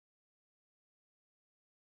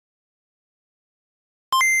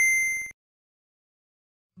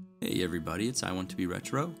Hey everybody, it's I Want to Be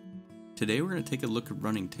Retro. Today we're going to take a look at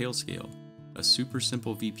running Tailscale, a super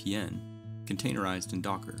simple VPN, containerized in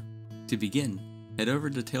Docker. To begin, head over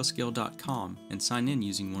to tailscale.com and sign in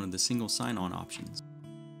using one of the single sign-on options.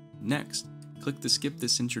 Next, click the Skip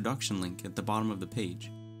This Introduction link at the bottom of the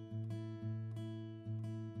page.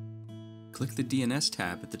 Click the DNS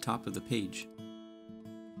tab at the top of the page.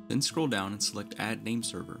 Then scroll down and select Add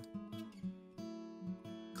Nameserver.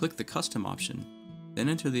 Click the Custom option, then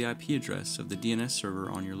enter the IP address of the DNS server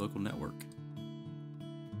on your local network.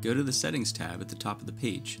 Go to the Settings tab at the top of the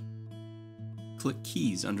page. Click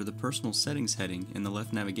Keys under the Personal Settings heading in the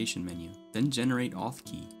left navigation menu, then Generate Auth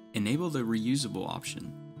Key. Enable the Reusable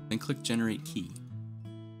option, then click Generate Key.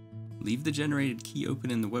 Leave the generated key open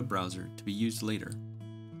in the web browser to be used later.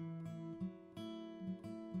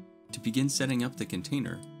 To begin setting up the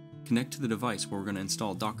container, connect to the device where we're going to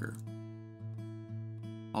install Docker.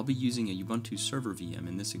 I'll be using a Ubuntu server VM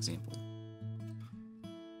in this example.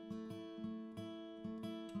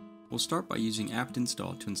 We'll start by using apt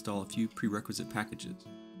install to install a few prerequisite packages.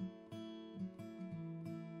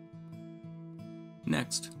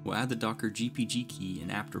 Next, we'll add the Docker GPG key in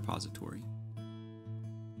apt repository.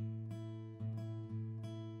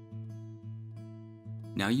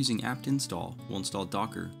 Now using apt install, we'll install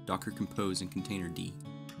Docker, Docker Compose, and Containerd.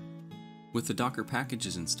 With the Docker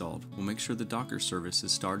packages installed, we'll make sure the Docker service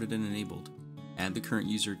is started and enabled, add the current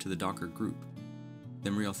user to the Docker group,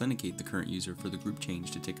 then re-authenticate the current user for the group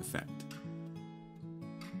change to take effect.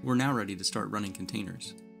 We're now ready to start running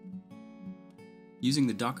containers. Using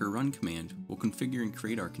the docker run command, we'll configure and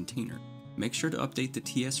create our container. Make sure to update the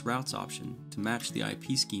TS routes option to match the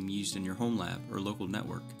IP scheme used in your home lab or local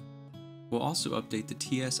network. We'll also update the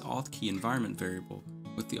TS auth key environment variable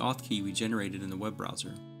with the auth key we generated in the web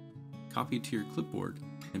browser. Copy it to your clipboard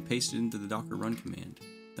and paste it into the docker run command,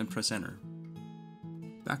 then press enter.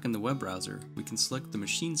 Back in the web browser, we can select the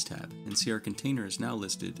Machines tab and see our container is now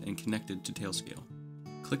listed and connected to Tailscale.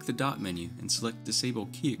 Click the dot menu and select Disable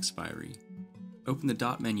Key Expiry. Open the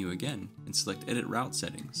dot menu again and select Edit Route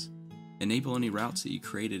Settings. Enable any routes that you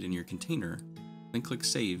created in your container, then click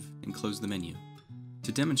Save and close the menu.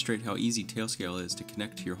 To demonstrate how easy Tailscale is to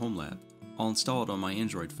connect to your home lab, I'll install it on my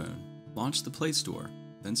Android phone. Launch the Play Store,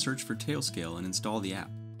 then search for Tailscale and install the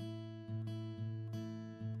app.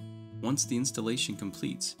 Once the installation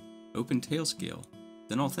completes, open Tailscale,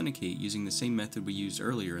 then authenticate using the same method we used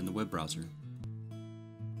earlier in the web browser.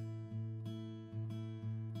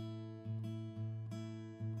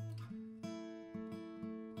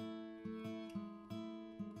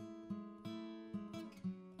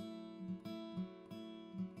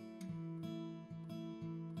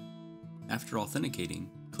 After authenticating,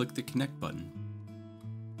 click the Connect button.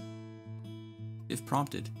 If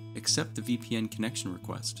prompted, accept the VPN connection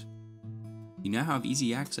request. You now have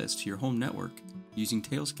easy access to your home network using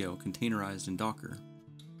Tailscale containerized in Docker.